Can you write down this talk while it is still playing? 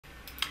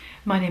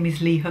My name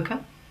is Lee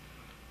Hooker.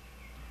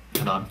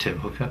 And I'm Tim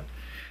Hooker.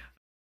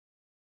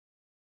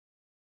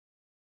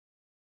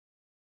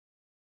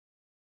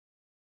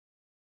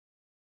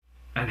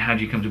 And how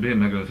do you come to be in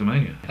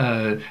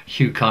Megalithomania?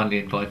 Hugh kindly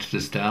invited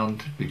us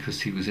down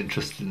because he was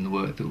interested in the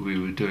work that we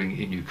were doing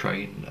in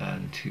Ukraine,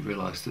 and he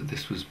realised that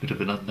this was a bit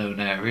of an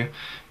unknown area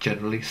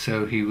generally,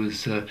 so he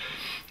was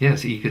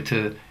eager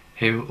to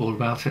hear all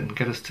about it and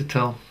get us to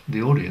tell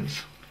the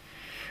audience.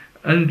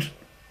 And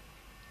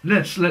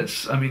let's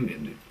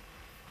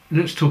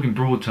talk in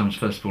broad terms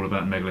first of all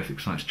about megalithic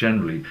sites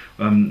generally.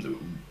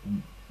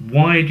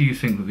 Why do you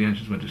think that the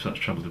ancients went to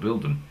such trouble to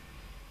build them?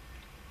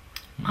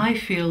 I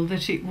feel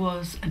that it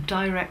was a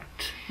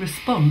direct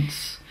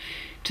response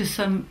to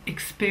some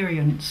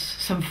experience,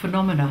 some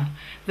phenomena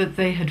that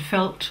they had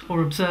felt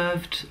or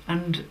observed,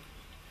 and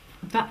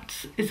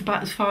that is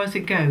about as far as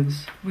it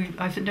goes.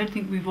 I don't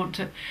think we want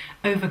to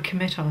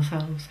overcommit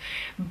ourselves.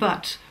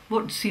 But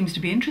what seems to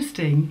be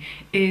interesting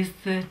is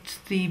that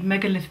the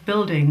megalith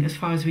building, as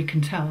far as we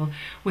can tell,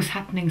 was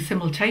happening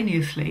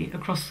simultaneously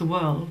across the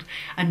world,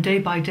 and day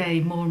by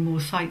day more and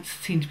more sites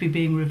seem to be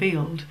being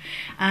revealed.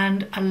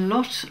 And a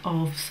lot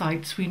of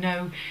sites we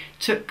know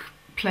took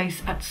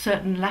place at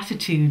certain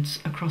latitudes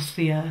across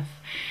the earth.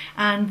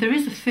 And there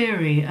is a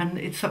theory, and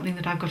it's something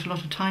that I've got a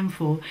lot of time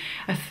for,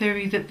 a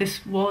theory that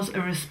this was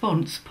a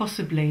response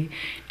possibly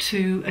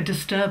to a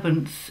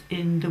disturbance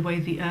in the way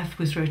the earth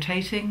was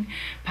rotating,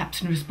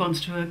 perhaps in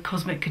response to a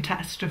cosmic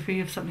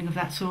catastrophe of something of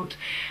that sort.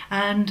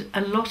 And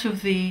a lot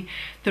of the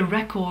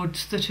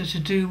records that are to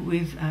do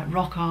with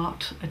rock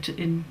art,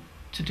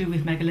 to do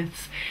with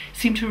megaliths,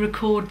 seem to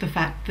record the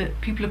fact that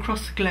people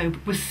across the globe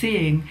were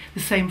seeing the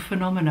same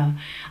phenomena,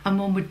 and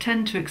one would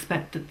tend to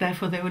expect that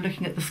therefore they were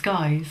looking at the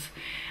skies,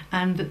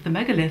 and that the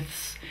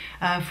megaliths,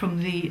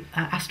 from the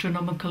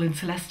astronomical and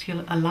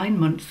celestial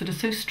alignments that are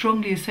so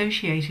strongly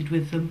associated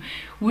with them,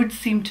 would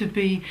seem to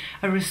be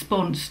a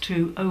response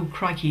to, oh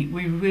crikey,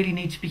 we really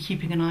need to be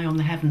keeping an eye on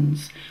the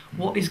heavens.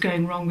 What is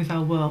going wrong with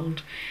our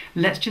world?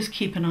 Let's just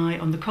keep an eye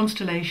on the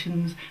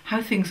constellations,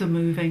 how things are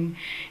moving,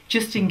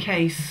 just in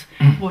case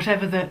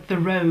whatever the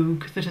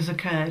rogue that has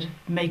occurred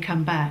may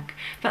come back.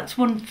 That's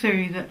one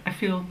theory that I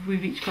feel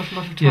we've each got a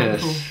lot of time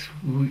for. Yes,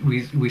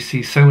 we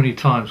see so many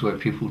times where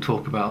people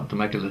talk about the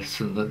megaliths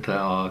and that they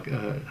are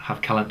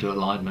have calendar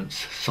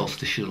alignments,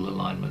 solstitial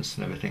alignments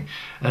and everything,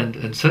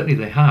 and certainly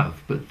they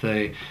have, but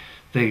they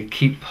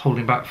keep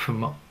holding back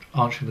from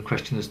answering the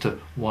question as to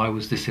why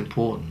was this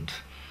important.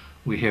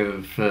 We hear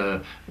of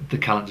the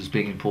calendars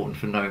being important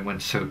for knowing when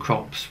to sow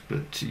crops,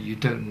 but you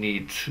don't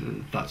need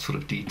that sort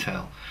of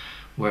detail.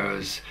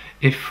 Whereas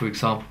if, for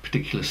example,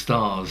 particular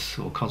stars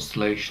or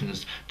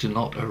constellations do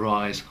not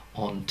arise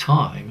on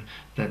time,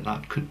 then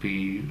that could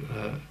be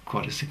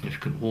quite a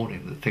significant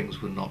warning that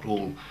things were not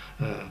all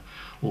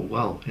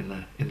well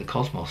in the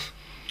cosmos.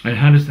 And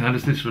how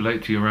does this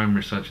relate to your own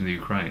research in the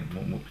Ukraine?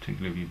 What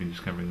particularly have you been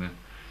discovering there?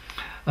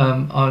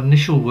 Our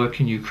initial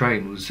work in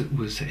Ukraine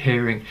was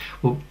hearing.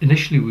 Well,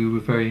 initially we were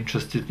very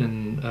interested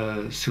in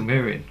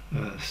Sumerian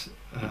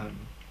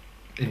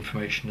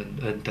information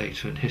and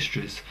data and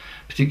histories,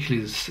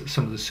 particularly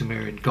some of the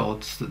Sumerian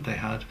gods that they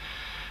had,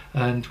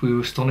 and we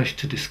were astonished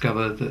to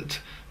discover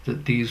that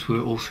these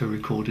were also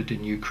recorded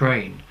in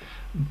Ukraine.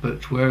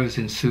 But whereas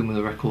in Sumer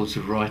the records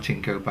of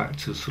writing go back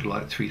to sort of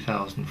like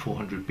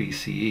 3400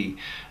 BCE,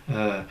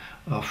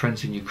 our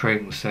friends in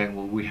Ukraine were saying,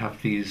 well, we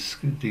have these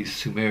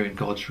Sumerian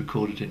gods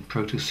recorded in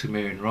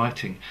Proto-Sumerian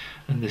writing,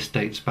 and this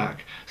dates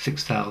back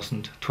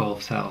 6000,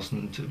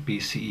 12,000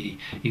 BCE,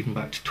 even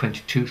back to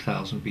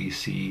 22,000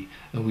 BCE.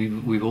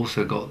 And we've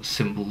also got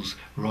symbols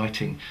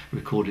writing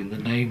recording the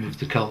name of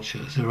the culture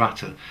as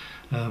Aratta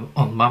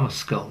on mammoth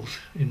skulls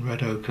in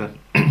red ochre,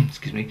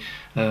 excuse me,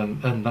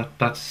 and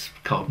that's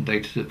carbon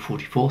dated at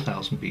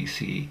 44,000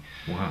 BCE.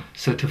 Wow!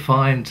 So to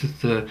find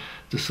the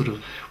sort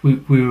of, we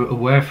were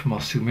aware from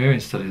our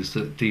Sumerian studies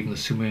that even the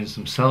Sumerians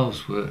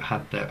themselves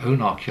had their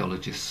own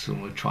archaeologists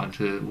and were trying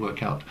to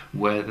work out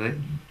where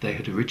they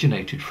had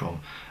originated from,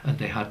 and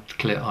they had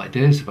clear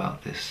ideas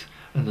about this.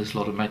 And there's a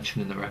lot of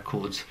mention in the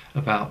records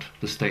about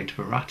the state of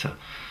Aratta.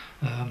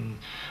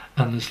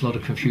 And there's a lot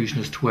of confusion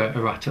as to where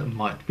Aratta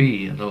might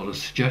be, and a lot of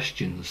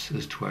suggestions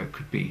as to where it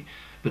could be.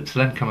 But to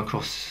then come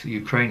across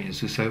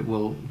Ukrainians who say,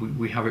 well,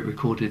 we have it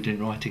recorded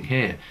in writing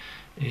here,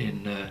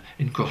 in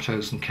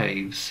grottos and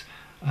caves,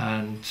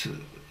 and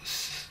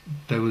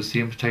there was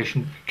the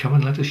invitation, come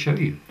and let us show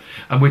you.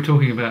 And we're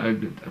talking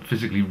about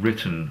physically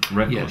written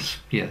records?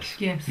 Yes.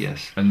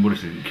 And what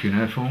is it,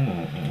 cuneiform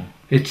or?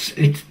 It's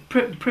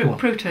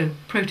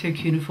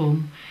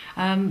proto-cuneiform.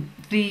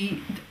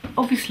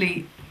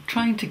 Obviously,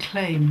 trying to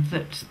claim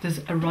that there's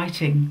a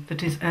writing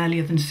that is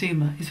earlier than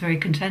Sumer is very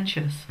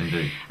contentious.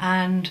 Indeed.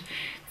 And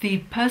the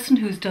person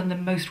who's done the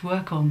most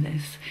work on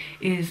this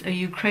is a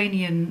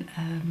Ukrainian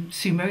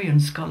Sumerian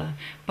scholar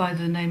by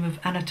the name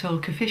of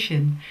Anatol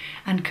Kafishin.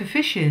 And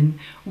Kafishin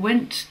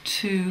went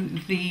to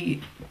the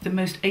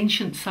most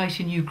ancient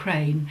site in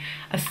Ukraine,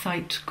 a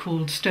site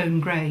called Stone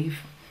Grave.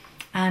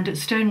 And at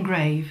Stone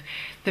Grave,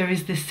 there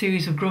is this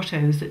series of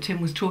grottos that Tim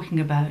was talking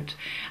about,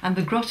 and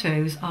the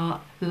grottos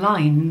are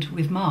lined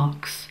with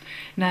marks.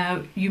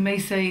 Now, you may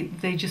say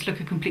they just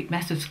look a complete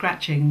mess of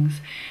scratchings,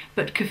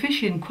 but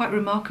Cuffician, quite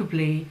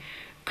remarkably,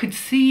 could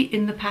see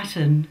in the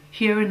pattern,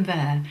 here and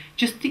there,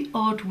 just the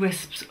odd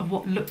wisps of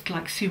what looked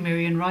like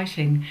Sumerian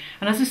writing.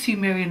 And as a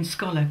Sumerian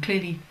scholar,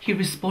 clearly he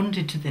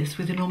responded to this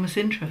with enormous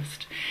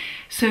interest.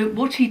 So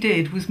what he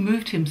did was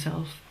moved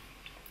himself,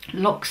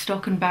 lock,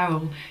 stock and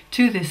barrel,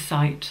 to this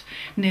site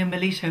near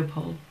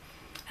Melitopol.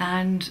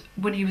 And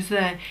when he was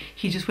there,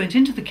 he just went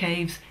into the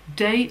caves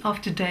day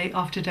after day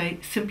after day,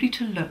 simply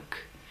to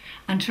look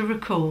and to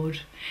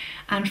record.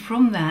 And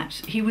from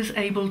that, he was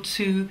able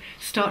to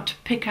start to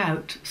pick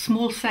out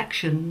small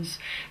sections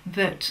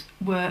that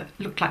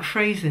looked like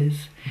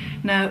phrases.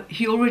 Now,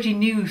 he already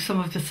knew some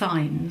of the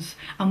signs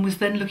and was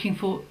then looking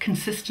for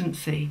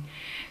consistency.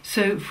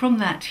 So from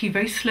that, he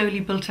very slowly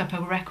built up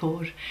a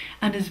record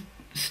and has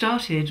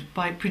started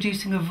by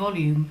producing a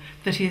volume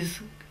that is,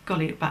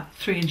 golly, about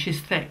 3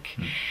 inches thick,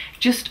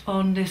 just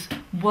on this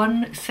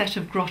one set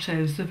of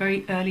grottos, the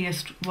very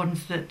earliest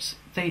ones that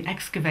they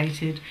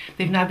excavated.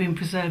 They've now been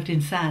preserved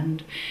in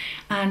sand.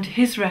 And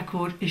his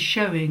record is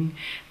showing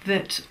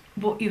that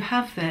what you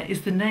have there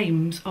is the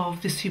names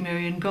of the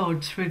Sumerian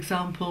gods. For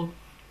example,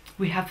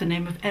 we have the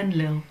name of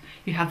Enlil,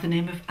 you have the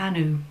name of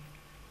Anu,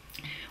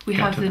 we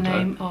have the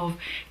name of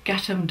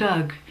Gatum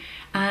Dug,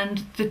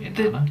 and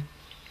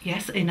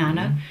yes,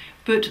 Inanna,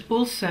 but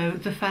also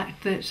the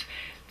fact that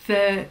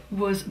there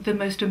was the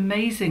most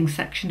amazing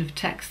section of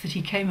text that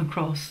he came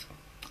across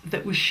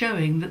that was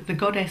showing that the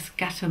goddess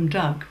Gatum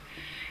Dug,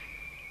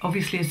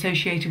 obviously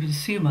associated with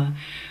Sumer,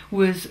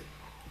 was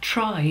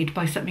tried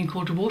by something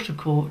called a water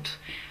court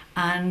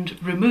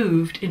and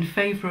removed in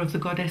favour of the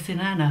goddess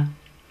Inanna.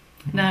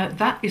 Now,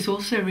 that is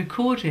also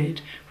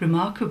recorded,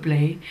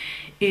 remarkably,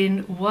 in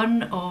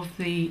one of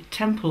the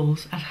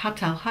temples at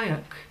Hat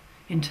al-Hayek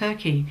in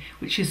Turkey,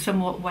 which is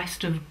somewhat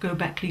west of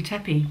Göbekli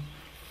Tepe.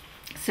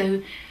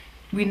 So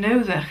we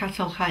know that Hat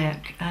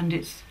al-Hayek and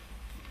its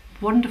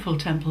wonderful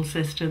temple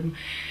system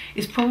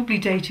is probably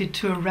dated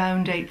to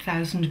around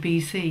 8000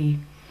 BC.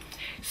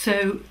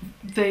 So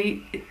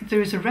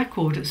there is a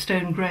record at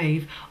Stone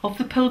Grave of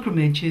the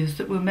pilgrimages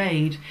that were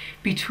made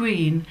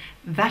between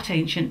that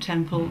ancient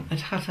temple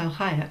at Hat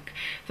al-Hayek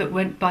that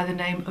went by the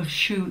name of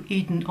Shu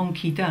Eden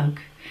Onki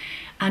Dug,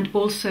 and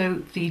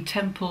also the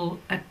temple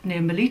near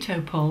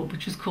Melitopol,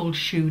 which was called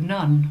Shu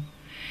Nun.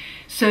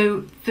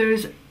 So there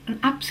is an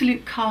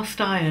absolute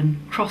cast iron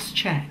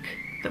cross-check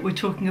that we're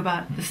talking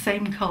about the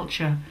same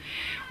culture.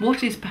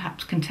 What is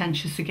perhaps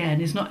contentious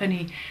again is not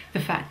only the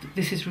fact that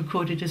this is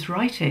recorded as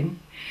writing,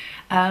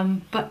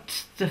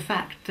 but the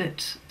fact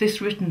that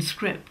this written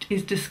script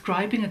is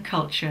describing a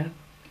culture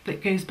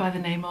that goes by the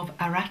name of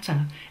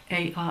Aratta,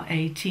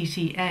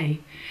 A-R-A-T-T-A.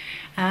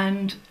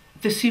 And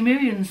the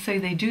Sumerians say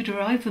they do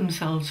derive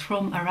themselves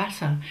from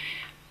Aratta,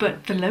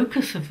 but the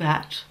locus of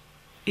that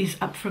is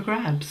up for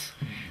grabs.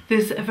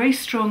 There's a very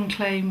strong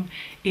claim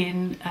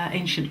in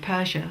ancient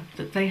Persia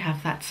that they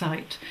have that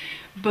site,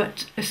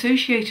 but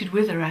associated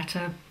with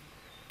Aratta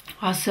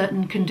are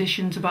certain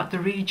conditions about the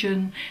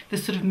region, the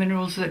sort of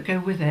minerals that go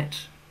with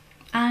it.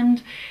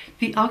 And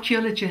the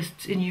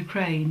archaeologists in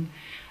Ukraine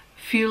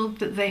feel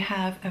that they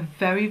have a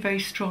very, very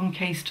strong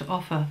case to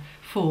offer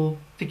for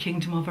the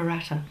kingdom of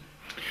Aratta.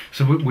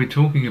 So we're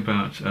talking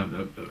about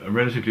a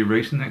relatively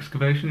recent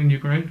excavation in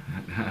Ukraine?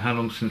 How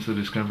long since the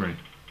discovery?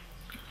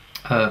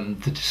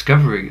 The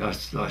discovery, I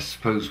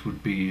suppose,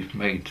 would be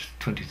made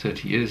 20,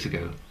 30 years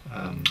ago.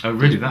 Oh,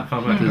 really? That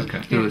far back?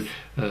 Okay. There was,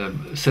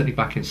 certainly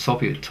back in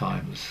Soviet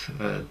times,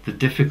 the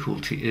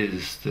difficulty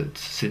is that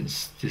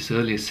since this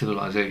earliest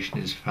civilization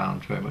is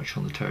found very much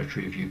on the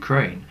territory of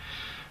Ukraine,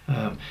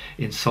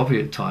 in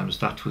Soviet times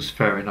that was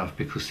fair enough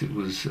because it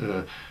was,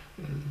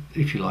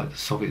 if you like, the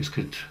Soviets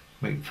could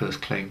make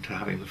first claim to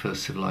having the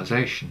first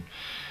civilization.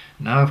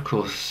 Now, of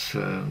course,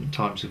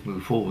 times have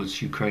moved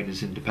forwards, Ukraine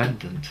is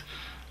independent,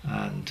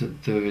 and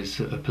there is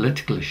a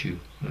political issue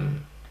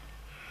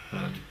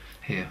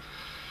here.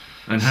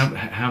 And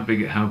how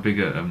big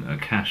a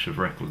cache of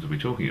records are we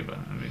talking about?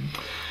 I mean,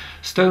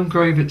 Stone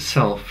Grave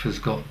itself has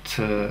got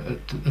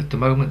at the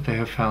moment they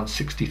have found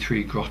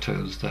 63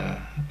 grottos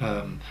there.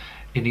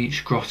 In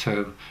each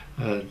grotto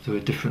there are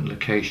different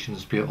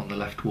locations, be it on the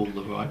left wall,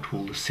 the right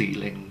wall, the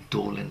ceiling,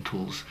 door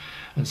lintels,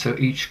 and so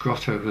each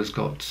grotto has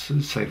got,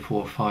 say,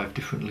 4 or 5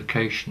 different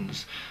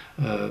locations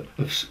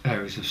of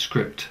areas of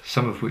script,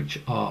 some of which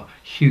are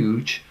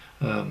huge,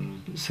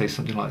 say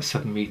something like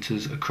 7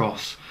 meters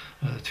across,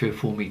 3 or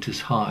 4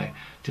 meters high,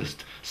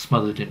 just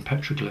smothered in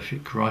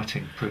petroglyphic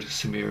writing,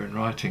 Proto-Sumerian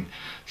writing.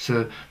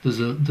 So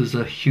there's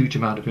a huge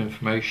amount of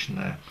information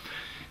there.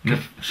 No,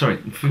 sorry,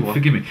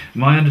 forgive me.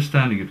 My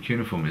understanding of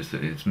cuneiform is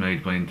that it's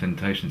made by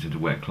indentations into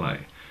wet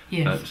clay.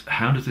 Yes.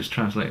 How does this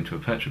translate into a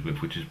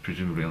petroglyph, which is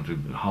presumably onto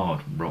a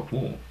hard rock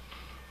wall?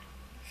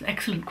 It's an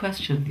excellent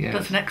question. Yes.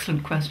 That's an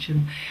excellent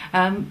question.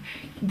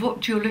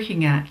 What you're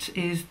looking at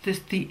is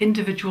the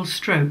individual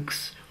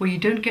strokes, where you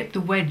don't get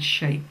the wedge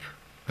shape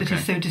that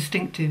is so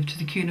distinctive to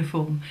the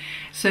cuneiform.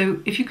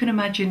 So if you can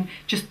imagine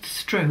just the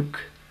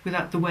stroke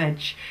without the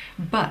wedge,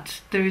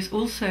 but there is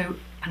also,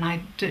 and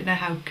I don't know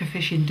how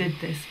Cataclysmic did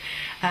this,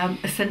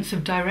 a sense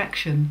of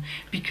direction,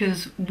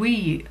 because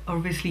we are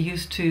obviously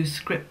used to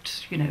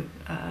script,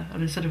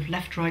 on a sort of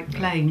left-right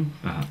plane,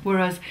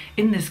 whereas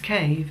in this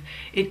cave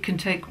it can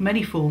take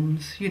many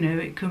forms.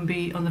 It can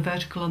be on the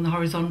vertical, on the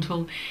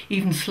horizontal,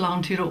 even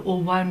slanted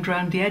or wound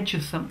round the edge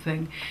of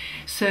something.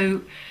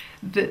 So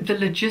the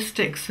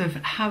logistics of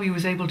how he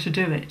was able to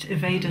do it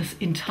evade us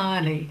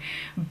entirely.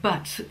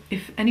 But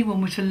if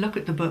anyone were to look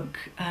at the book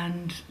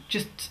and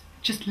just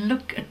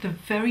look at the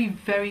very,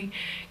 very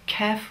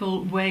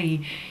careful way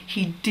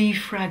he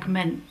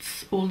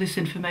defragments all this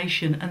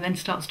information and then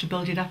starts to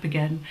build it up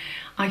again,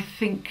 I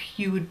think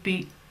you would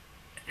be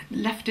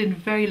left in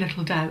very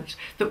little doubt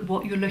that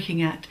what you're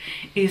looking at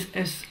is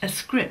a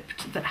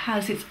script that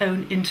has its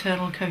own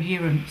internal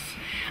coherence,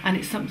 and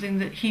it's something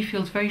that he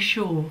feels very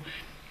sure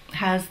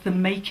has the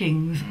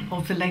makings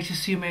of the later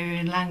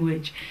Sumerian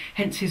language,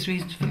 hence his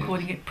reasons for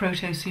calling it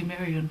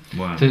Proto-Sumerian.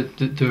 Wow.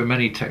 There are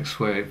many texts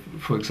where,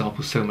 for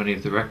example, so many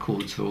of the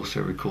records are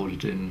also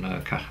recorded in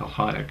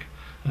Catalhaic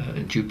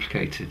and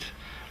duplicated,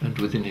 and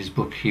within his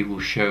book he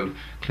will show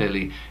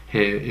clearly,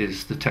 here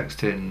is the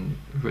text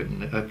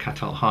written at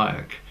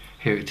Catalhaic,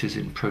 here it is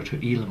in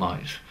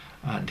Proto-Elamite,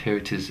 and here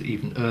it is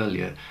even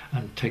earlier,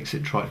 and takes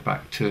it right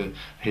back to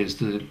here's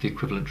the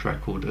equivalent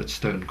record at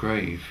Stone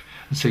Grave.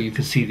 And so you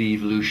can see the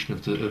evolution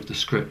of the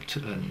script,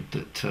 and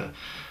that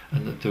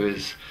there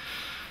is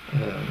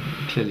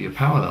clearly a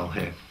parallel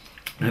here.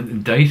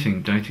 And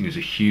dating is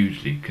a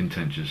hugely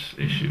contentious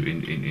issue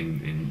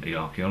in the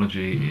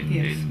archaeology,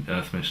 in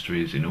earth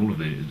mysteries, in all of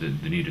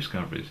the new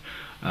discoveries.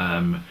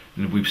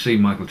 We've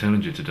seen Michael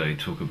Tellinger today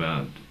talk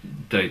about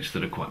dates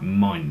that are quite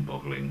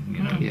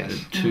mind-boggling.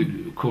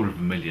 A quarter of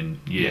a million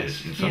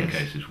years in some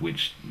cases,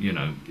 which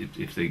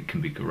if they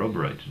can be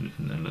corroborated,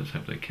 and let's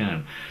hope they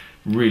can,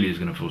 really is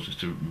going to force us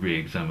to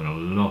re-examine a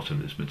lot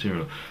of this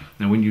material.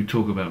 Now, when you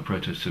talk about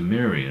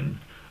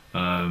Proto-Sumerian,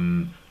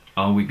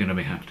 are we going to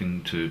be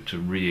having to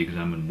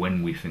re-examine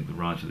when we think the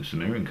rise of the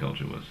Sumerian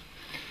culture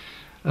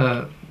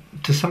was?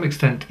 To some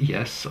extent,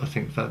 yes. I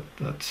think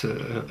that's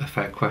a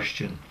fair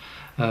question.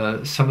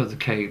 Some of the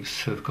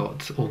caves have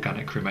got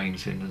organic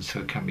remains in, and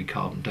so can be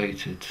carbon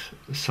dated.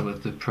 Some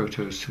of the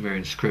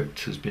Proto-Sumerian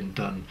script has been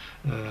done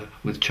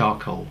with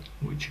charcoal,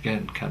 which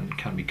again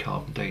can be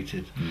carbon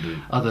dated. Indeed.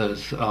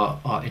 Others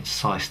are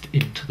incised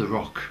into the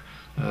rock.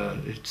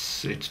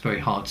 It's very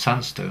hard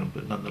sandstone,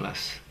 but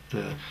nonetheless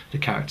the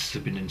characters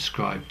have been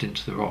inscribed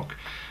into the rock.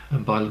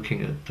 And by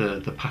looking at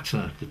the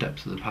patina, the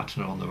depth of the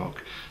patina on the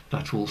rock,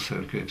 that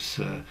also gives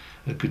a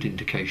good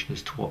indication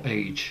as to what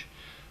age.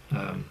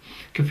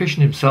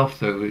 Confucian himself,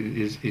 though,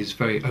 is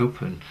very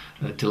open,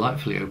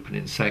 delightfully open,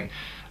 in saying,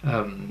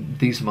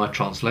 these are my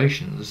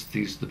translations,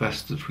 these are the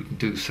best that we can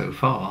do so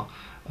far.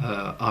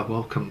 I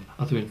welcome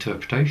other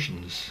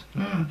interpretations.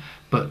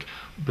 But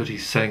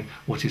he's saying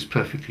what is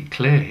perfectly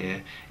clear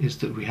here is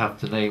that we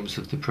have the names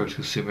of the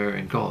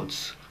Proto-Sumerian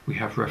gods, we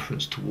have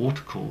reference to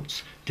water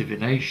courts,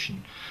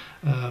 divination,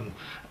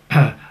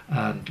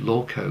 and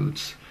law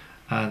codes,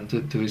 and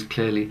that there is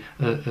clearly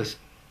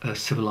a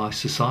civilized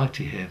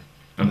society here.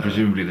 And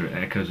presumably there are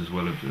echoes as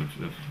well of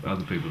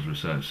other people's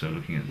research, so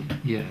looking at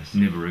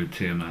Nibiru,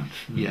 Tiamat.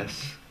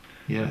 Yes.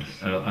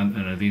 And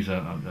are these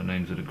are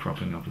names that are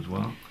cropping up as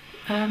well?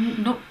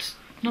 Not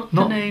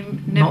the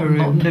name Nibiru.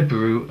 Not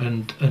Nibiru,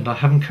 and I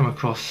haven't come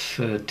across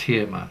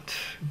Tiamat.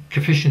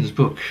 Cataclysmic's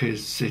book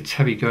it's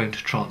heavy going to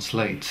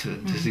translate,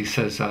 and as he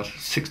says, out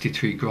of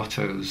 63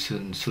 grottos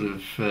and sort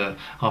of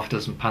half a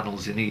dozen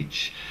panels in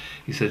each,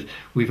 he said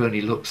we've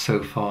only looked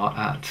so far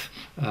at,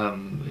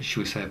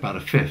 shall we say, about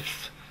a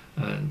fifth.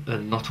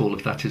 And not all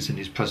of that is in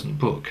his present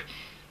book,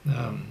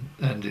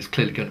 and it's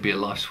clearly going to be a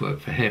life's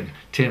work for him.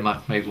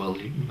 Tiamat may well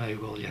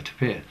yet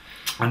appear.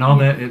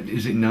 And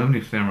is it known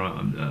if there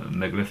are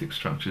megalithic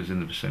structures in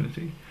the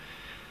vicinity?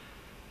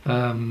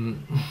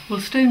 Well,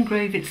 Stone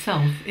Grave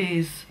itself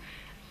is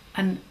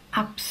an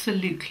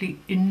absolutely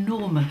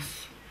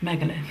enormous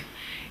megalith.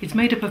 It's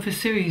made up of a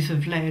series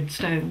of layered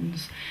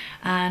stones,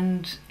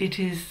 and it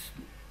is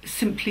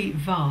simply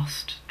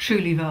vast,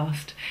 truly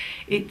vast.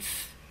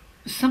 It's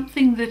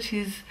something that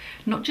is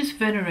not just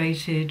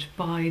venerated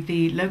by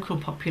the local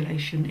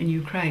population in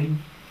Ukraine,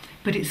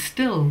 but it's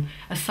still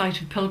a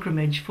site of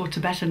pilgrimage for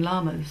Tibetan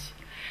lamas,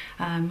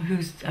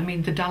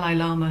 the Dalai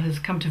Lama has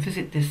come to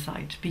visit this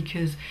site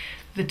because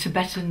the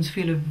Tibetans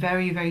feel a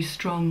very, very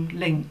strong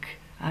link.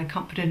 I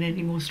can't put it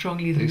any more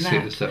strongly than that. They see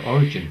it as their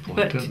origin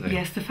point, don't they?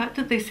 Yes, the fact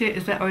that they see it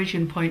as their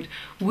origin point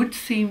would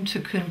seem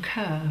to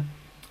concur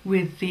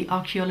with the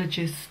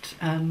archaeologist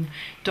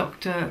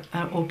Dr.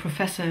 or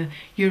Professor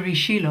Yuri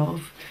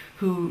Shilov,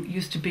 who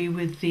used to be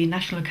with the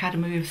National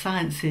Academy of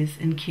Sciences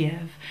in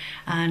Kiev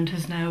and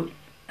has now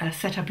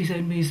set up his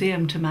own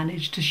museum to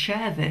manage to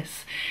share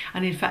this.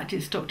 And in fact,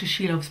 it's Dr.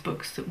 Shilov's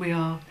books that we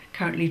are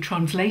currently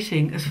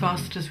translating as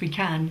fast as we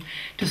can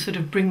to sort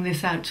of bring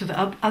this out so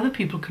that other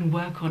people can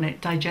work on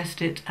it,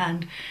 digest it,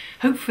 and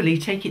hopefully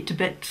take it to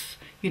bits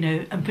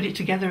and put it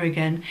together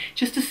again,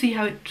 just to see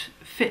how it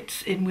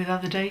fits in with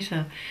other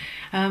data.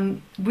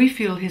 We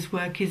feel his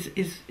work is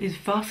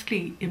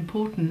vastly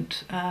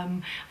important,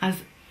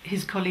 as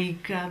his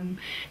colleague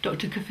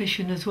Dr.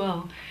 Cucuteni as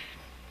well.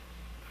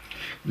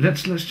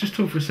 Let's just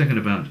talk for a second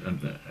about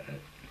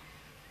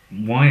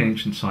why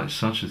ancient sites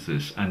such as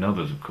this, and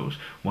others of course,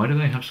 why do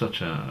they have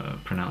such a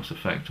pronounced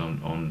effect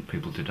on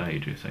people today,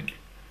 do you think?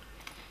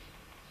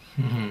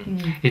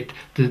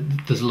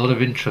 There's a lot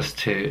of interest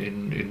here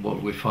in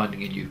what we're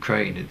finding in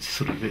Ukraine. It's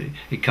sort of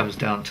it comes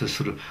down to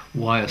sort of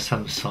why are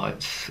some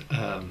sites,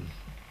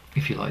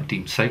 if you like,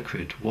 deemed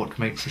sacred? What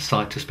makes a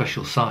site a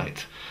special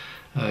site?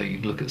 You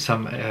can look at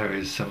some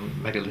areas,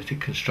 some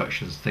megalithic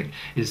constructions, and think,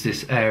 is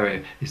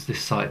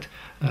this site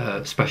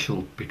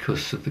special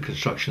because of the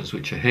constructions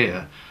which are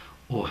here,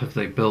 or have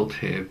they built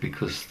here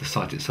because the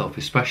site itself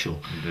is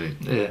special?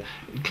 Indeed.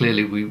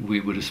 Clearly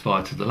we would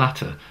aspire to the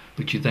latter,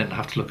 but you then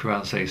have to look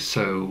around and say,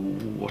 so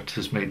what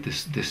has made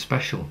this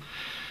special?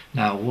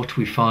 Now, what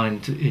we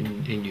find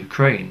in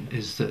Ukraine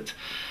is that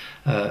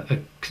a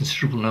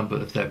considerable number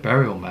of their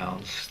burial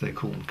mounds, they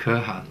call them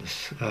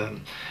kurhans,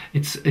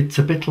 it's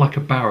a bit like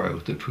a barrow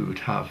that we would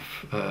have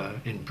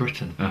in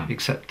Britain,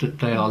 except that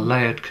they are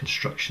layered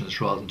constructions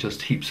rather than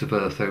just heaps of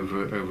earth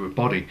over a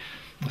body.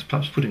 That's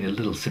perhaps putting it a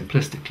little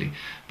simplistically,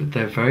 but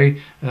they're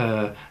very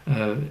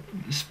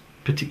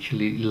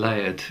particularly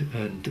layered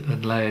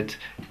and layered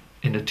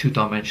in a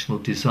two-dimensional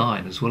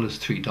design as well as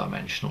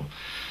three-dimensional.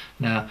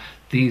 Now,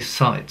 these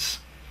sites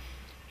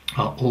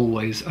are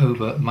always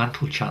over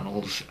mantle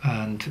channels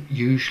and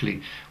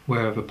usually,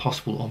 wherever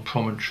possible, on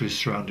promontories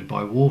surrounded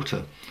by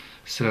water.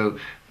 So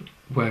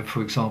where,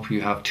 for example,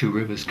 you have two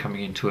rivers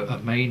coming into a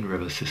main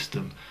river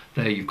system,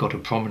 there you've got a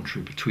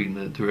promontory between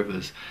the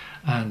rivers.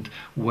 And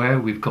where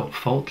we've got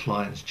fault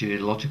lines,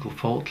 geological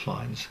fault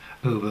lines,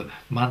 over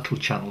mantle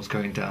channels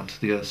going down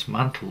to the Earth's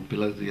mantle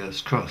below the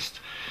Earth's crust,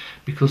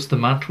 because the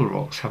mantle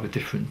rocks have a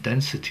different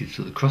density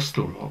to the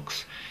crustal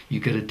rocks, you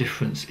get a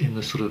difference in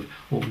the sort of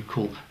what we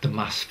call the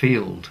mass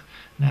field.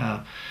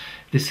 Now,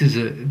 this is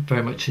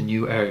very much a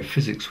new area of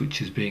physics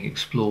which is being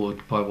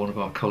explored by one of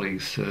our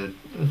colleagues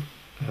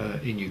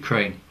in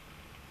Ukraine,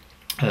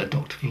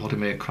 Dr.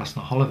 Vladimir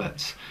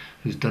Krasnoholovets,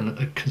 who's done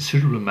a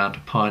considerable amount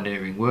of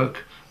pioneering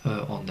work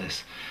on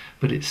this.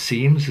 But it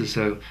seems as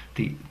though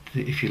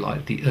if you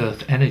like, the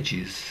earth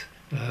energies,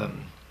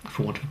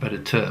 for want of a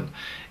better term,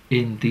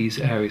 in these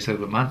areas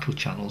over mantle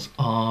channels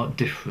are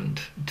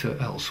different to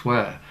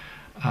elsewhere,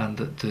 and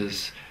that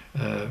there's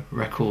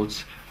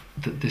records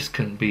that this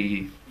can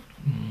be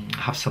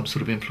have some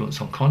sort of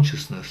influence on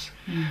consciousness.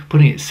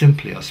 Putting it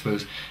simply, I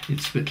suppose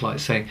it's a bit like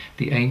saying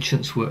the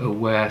ancients were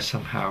aware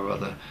somehow or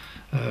other,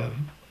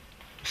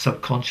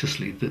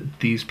 subconsciously, that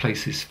these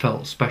places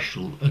felt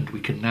special, and we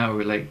can now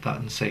relate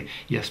that and say,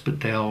 yes, but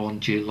they are on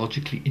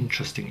geologically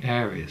interesting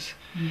areas.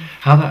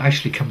 How that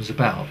actually comes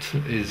about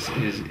is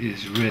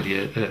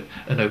really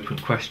an open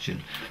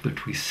question,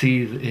 but we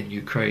see that in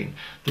Ukraine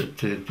that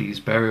these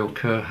burial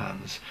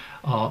kurhans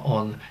are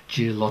on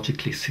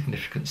geologically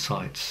significant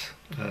sites,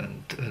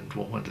 and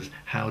one wonders,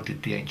 how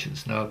did the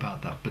ancients know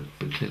about that?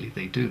 But clearly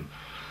they do.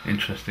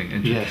 Interesting.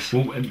 Yes.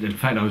 Well, in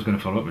fact, I was going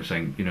to follow up with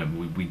saying,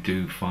 we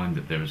do find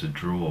that there is a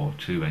draw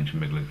to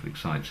ancient megalithic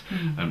sites,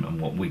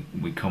 and what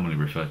we commonly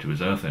refer to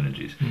as earth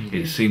energies.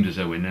 It seems as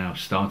though we're now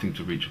starting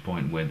to reach a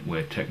point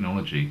where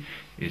technology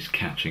is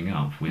catching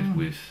up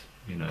with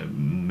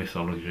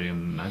mythology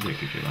and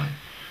magic, if you like.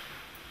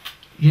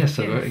 Yes,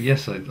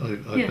 I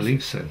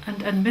believe so.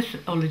 And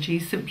mythology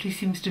simply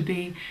seems to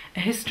be a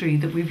history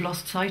that we've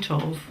lost sight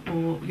of,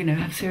 or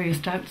have serious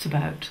doubts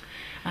about.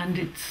 And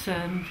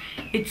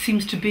it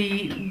seems to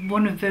be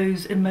one of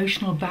those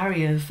emotional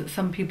barriers that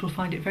some people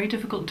find it very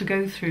difficult to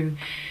go through.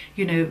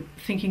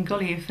 Thinking,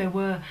 golly, if there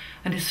were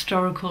an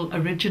historical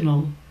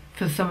original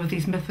for some of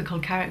these mythical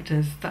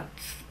characters, that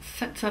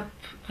sets up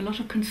a lot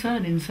of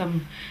concern in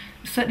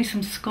certainly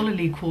some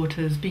scholarly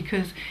quarters,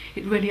 because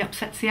it really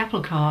upsets the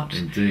apple cart.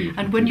 Indeed.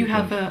 And when you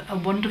have a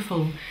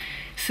wonderful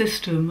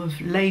system of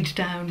laid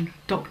down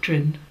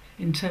doctrine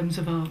in terms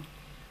of our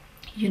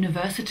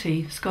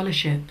university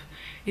scholarship,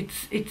 it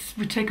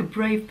would take a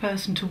brave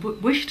person to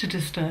wish to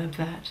disturb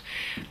that.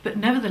 But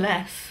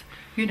nevertheless,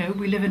 we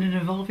live in an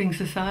evolving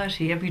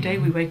society. Every day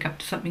we wake up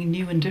to something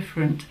new and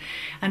different,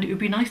 and it would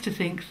be nice to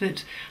think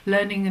that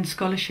learning and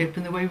scholarship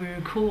and the way we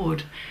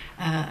record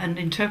and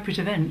interpret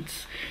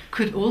events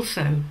could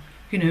also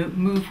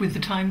move with the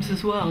times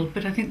as well.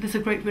 But I think there's a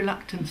great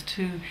reluctance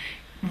to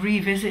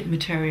revisit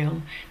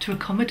material to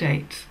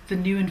accommodate the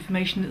new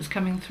information that's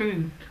coming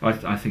through.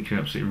 I think you're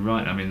absolutely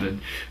right. I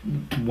mean,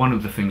 one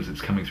of the things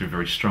that's coming through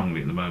very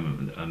strongly at the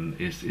moment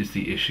is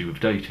the issue of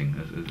dating,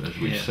 as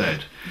we've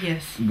said.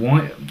 Yes.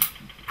 Why?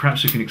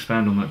 Perhaps you can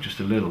expand on that just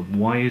a little.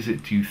 Why is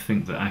it, do you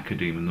think, that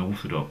academe and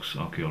orthodox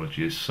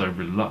archaeology is so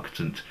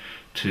reluctant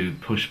to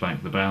push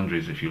back the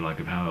boundaries, if you like,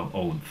 of how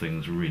old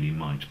things really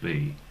might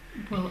be?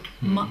 Well,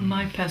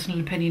 my personal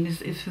opinion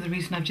is for the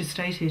reason I've just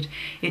stated.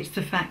 It's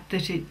the fact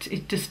that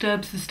it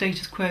disturbs the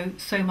status quo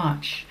so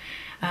much,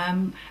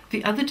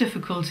 The other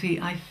difficulty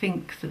I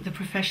think that the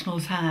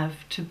professionals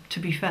have, to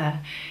be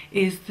fair,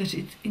 is that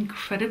it's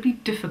incredibly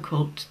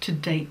difficult to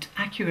date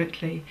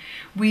accurately.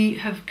 We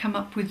have come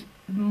up with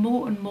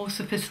more and more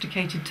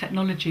sophisticated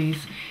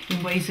technologies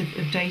in ways of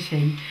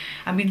dating.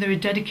 I mean, there are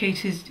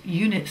dedicated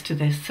units to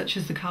this, such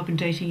as the carbon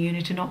dating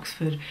unit in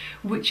Oxford,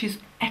 which is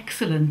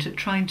excellent at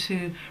trying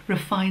to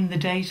refine the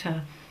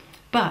data.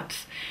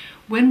 But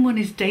when one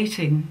is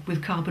dating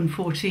with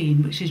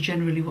carbon-14, which is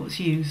generally what's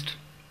used,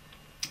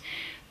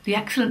 the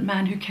excellent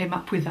man who came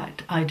up with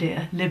that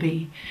idea,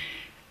 Libby,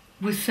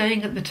 was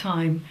saying at the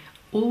time,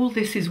 all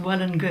this is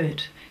well and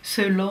good,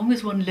 so long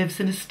as one lives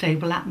in a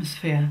stable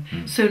atmosphere,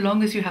 so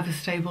long as you have a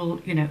stable,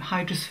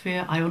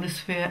 hydrosphere,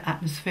 ionosphere,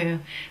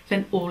 atmosphere,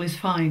 then all is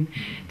fine.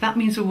 That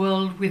means a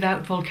world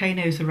without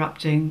volcanoes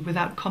erupting,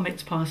 without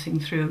comets passing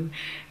through,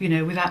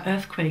 without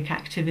earthquake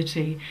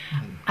activity,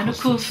 and of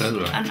course,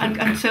 solar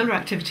and solar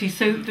activity.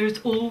 So there's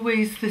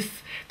always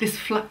this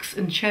flux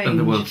and change. And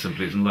the world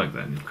simply isn't like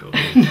that, of course.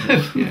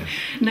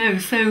 No.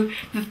 So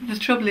the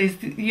trouble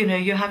is,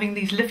 you're having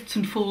these lifts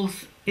and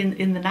falls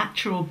in the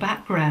natural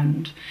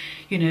background,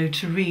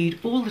 to read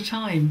all the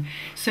time.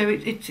 So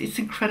it's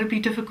incredibly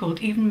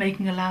difficult, even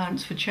making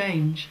allowance for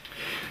change.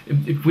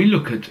 If we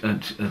look at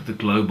the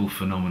global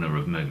phenomena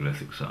of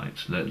megalithic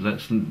sites,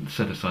 let's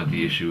set aside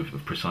the issue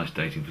of precise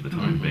dating for the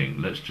time being.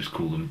 Let's just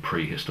call them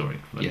prehistoric.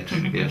 That's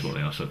what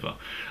they are so far.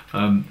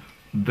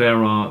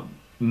 There are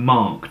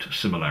marked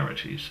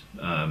similarities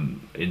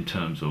in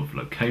terms of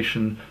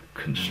location,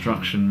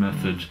 construction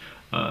methods,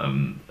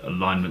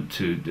 alignment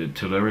to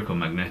telluric or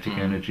magnetic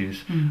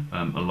energies,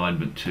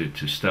 alignment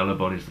to stellar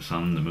bodies, the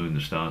sun, the moon,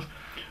 the stars.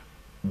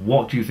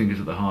 What do you think is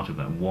at the heart of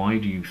that? Why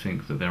do you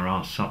think that there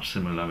are such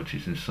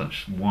similarities in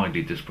such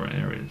widely disparate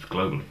areas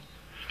globally?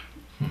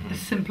 A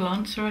simple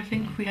answer, I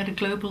think. We had a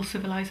global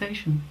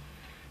civilization.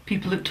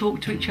 People that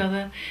talked to each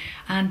other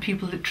and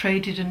people that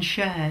traded and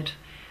shared.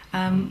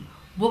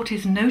 What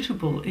is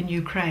notable in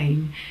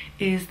Ukraine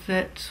is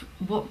that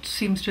what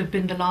seems to have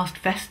been the last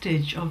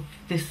vestige of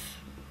this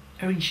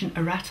ancient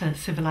Aratta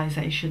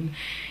civilization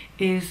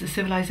is a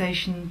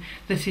civilization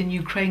that in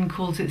Ukraine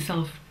calls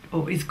itself,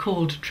 or is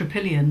called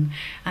Trypillian,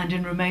 and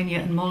in Romania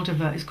and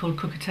Moldova is called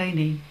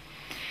Cucuteni.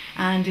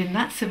 And in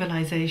that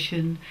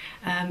civilization,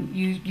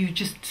 you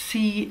just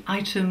see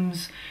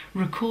items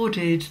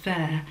recorded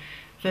there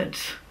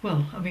that,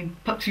 well, I mean,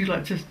 perhaps you'd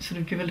like to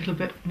sort of give a little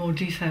bit more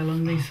detail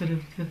on the sort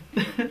of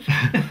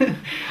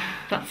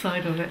that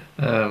side of it.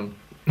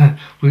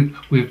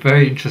 We're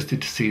very interested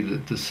to see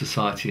that the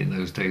society in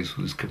those days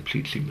was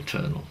completely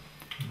maternal.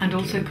 And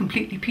also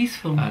completely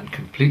peaceful. And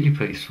completely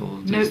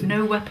peaceful.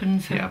 No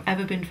weapons have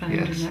ever been found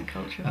in that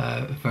culture.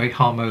 A very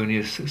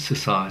harmonious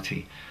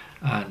society.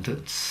 And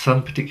at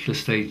some particular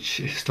stage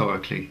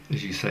historically,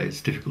 as you say,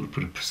 it's difficult to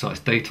put a precise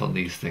date on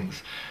these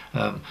things,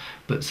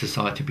 but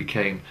society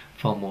became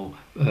far more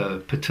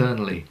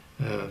paternally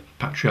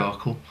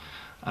patriarchal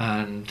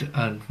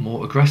and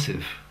more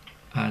aggressive.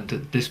 And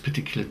at this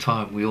particular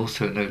time, we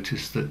also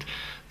noticed that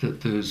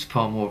there's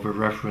far more of a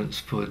reverence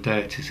for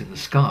deities in the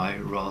sky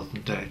rather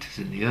than deities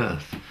in the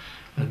earth.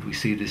 And we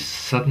see this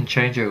sudden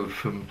changeover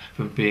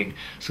from being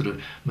sort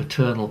of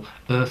maternal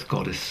earth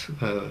goddess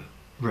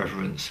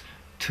reverence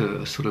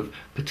to a sort of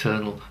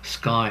paternal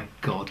sky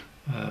god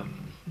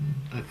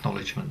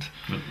acknowledgement.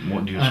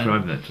 What do you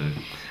ascribe that to?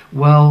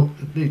 Well,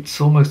 it's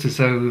almost as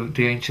though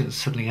the ancients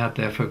suddenly had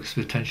their focus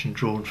of attention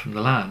drawn from the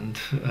land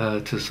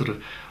to sort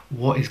of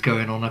what is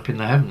going on up in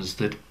the heavens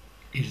that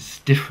is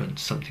different,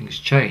 something has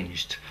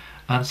changed,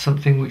 and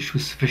something which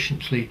was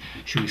sufficiently,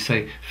 shall we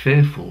say,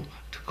 fearful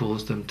to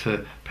cause them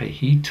to pay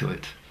heed to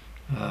it.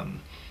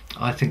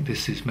 I think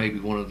this is maybe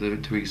one of the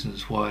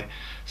reasons why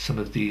some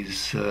of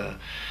these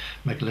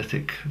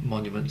megalithic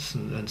monuments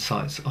and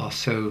sites are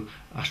so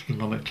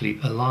astronomically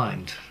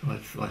aligned.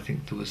 I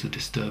think there was a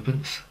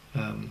disturbance,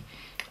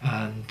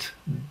 and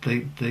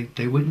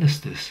they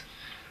witnessed this.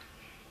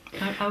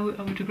 I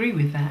would agree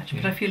with that,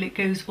 but I feel it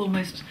goes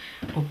almost,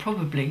 or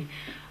probably,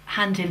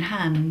 hand in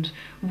hand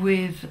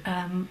with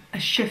a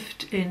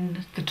shift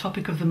in the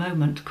topic of the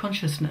moment,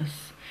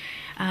 consciousness,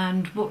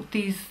 and what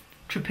these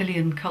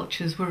Trypillian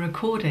cultures were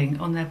recording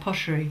on their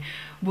pottery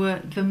were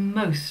the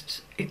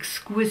most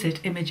exquisite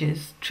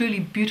images, truly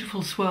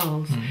beautiful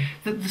swirls.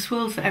 The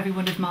swirls that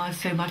everyone admires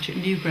so much at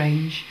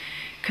Newgrange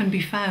can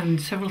be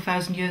found several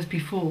thousand years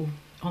before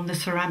on the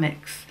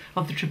ceramics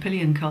of the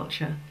Trypillian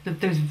culture,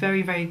 those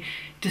very, very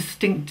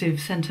distinctive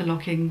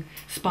centre-locking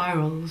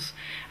spirals,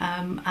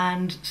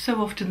 and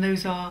so often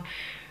those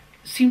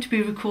seem to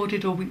be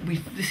recorded, or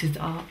this is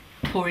our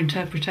poor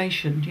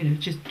interpretation,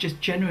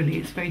 just generally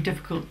it's very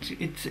difficult,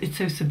 it's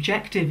so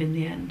subjective in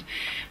the end.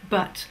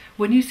 But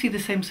when you see the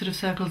same sort of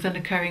circles then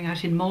occurring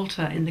out in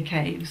Malta in the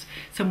caves,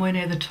 somewhere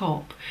near the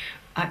top,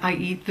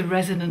 i.e. the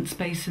resonant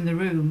space in the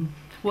room,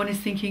 One is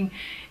thinking,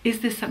 is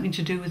this something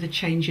to do with a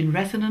change in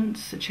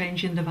resonance, a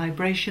change in the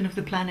vibration of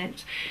the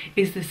planet?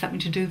 Is this something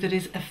to do that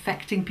is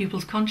affecting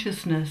people's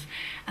consciousness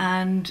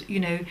and, you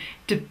know,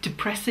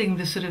 depressing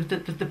the sort of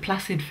the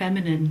placid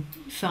feminine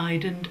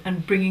side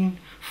and bringing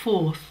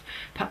forth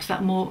perhaps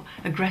that more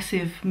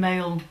aggressive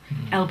male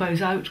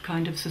elbows out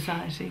kind of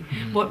society?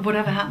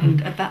 Whatever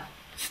happened at that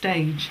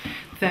stage,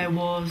 there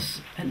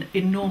was an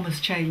enormous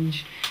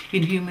change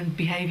in human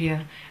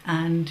behaviour,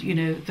 and, you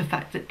know, the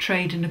fact that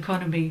trade and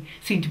economy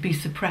seemed to be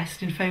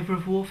suppressed in favour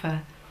of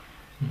warfare.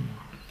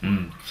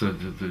 So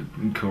the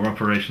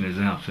cooperation is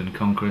out and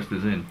conquest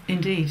is in.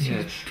 Indeed,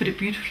 Yes. you put it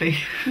beautifully.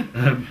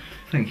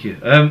 Thank you.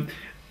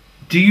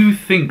 Do you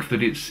think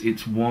that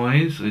it's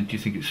wise, do you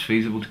think it's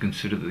feasible to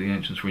consider that the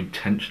ancients were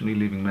intentionally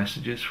leaving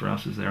messages for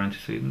us as their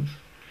antecedents?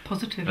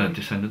 Positively.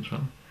 Descendants,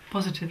 rather?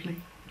 Positively.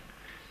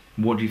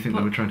 What do you think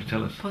they were trying to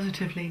tell us?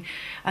 Positively.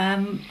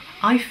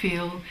 I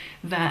feel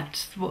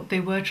that what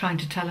they were trying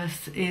to tell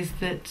us is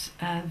that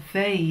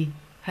they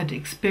had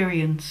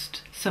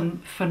experienced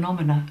some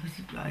phenomena, as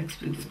I was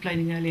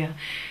explaining earlier,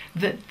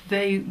 that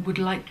they would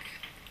like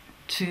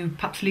to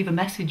perhaps leave a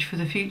message for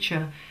the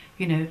future.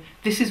 You know,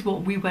 this is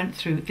what we went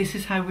through, this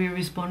is how we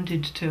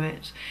responded to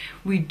it.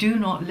 We do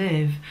not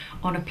live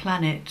on a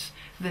planet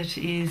that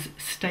is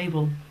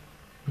stable.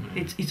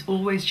 It's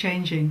always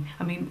changing.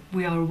 I mean,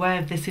 we are aware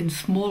of this in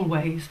small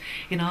ways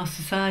in our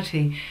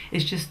society.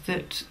 It's just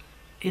that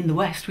in the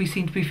West we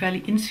seem to be fairly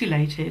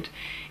insulated.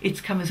 It's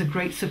come as a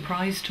great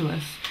surprise to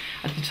us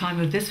at the time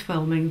of this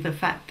filming, the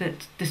fact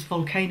that this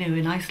volcano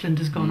in Iceland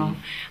has gone off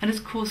and has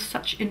caused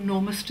such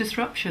enormous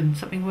disruption,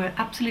 something we're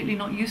absolutely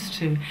not used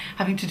to,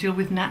 having to deal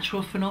with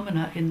natural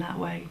phenomena in that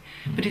way.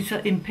 But it's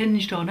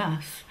impinged on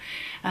us.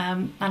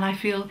 And I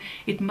feel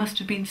it must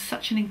have been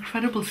such an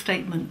incredible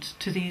statement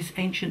to these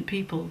ancient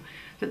people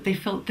that they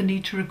felt the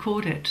need to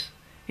record it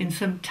in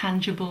some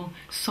tangible,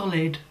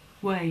 solid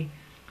way.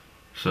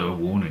 So a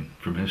warning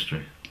from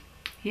history.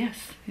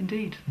 Yes,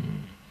 indeed.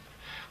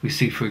 We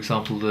see, for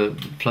example, the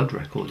flood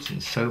records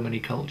in so many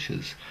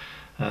cultures,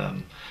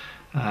 and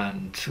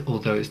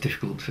although it's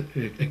difficult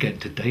again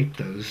to date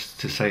those,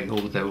 to say,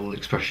 oh, they're all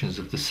expressions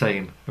of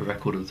a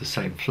record of the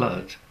same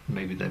flood,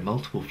 maybe they're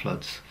multiple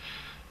floods.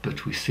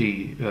 But we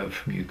see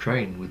from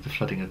Ukraine, with the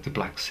flooding of the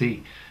Black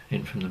Sea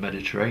in from the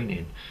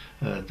Mediterranean,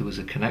 there was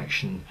a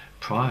connection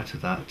prior to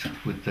that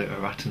with the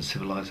Arattan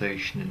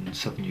civilization in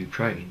southern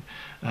Ukraine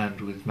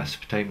and with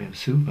Mesopotamia and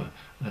Sumer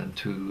and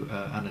to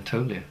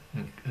Anatolia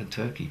and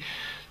Turkey.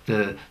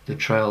 The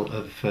trail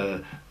of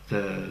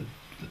the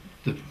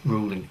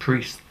ruling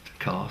priest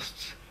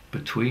castes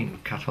between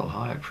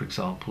Catalhayak, for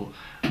example,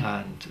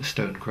 and a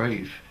stone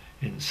grave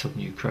in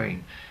southern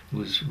Ukraine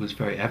was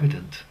very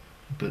evident.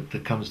 But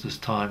there comes this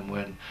time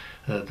when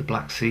the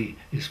Black Sea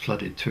is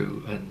flooded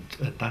through and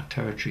that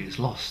territory is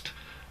lost,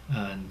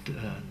 and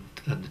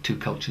the two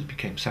cultures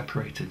became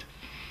separated.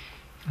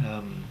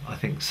 I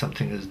think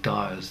something as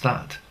dire as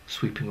that,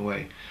 sweeping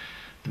away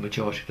the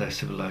majority of their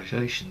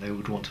civilization, they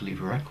would want to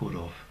leave a record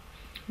of.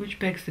 Which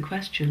begs the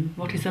question,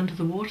 what is under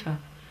the water?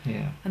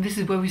 Yeah. And this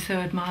is where we so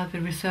admire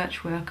the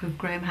research work of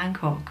Graham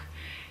Hancock,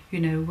 you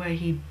know, where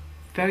he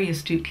very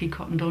astutely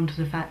cottoned on to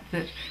the fact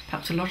that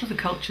perhaps a lot of the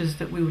cultures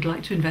that we would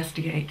like to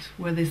investigate,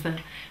 where there's the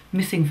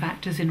missing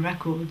factors in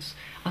records,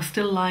 are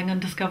still lying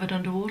undiscovered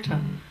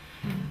underwater.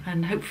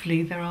 And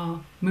hopefully there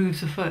are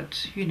moves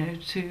afoot, you know,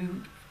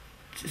 to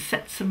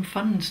set some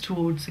funds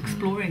towards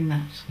exploring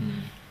that.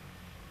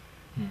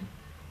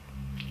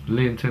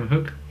 Lee and Tim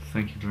Hook,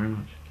 thank you very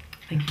much.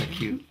 Thank you.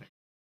 Thank you.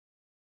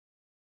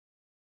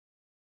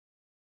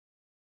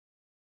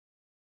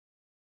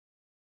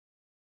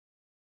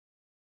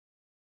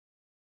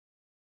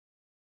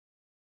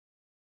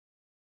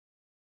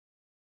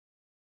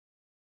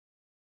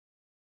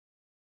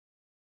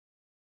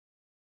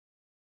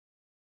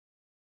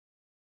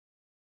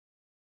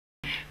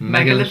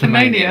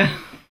 Megalithomania.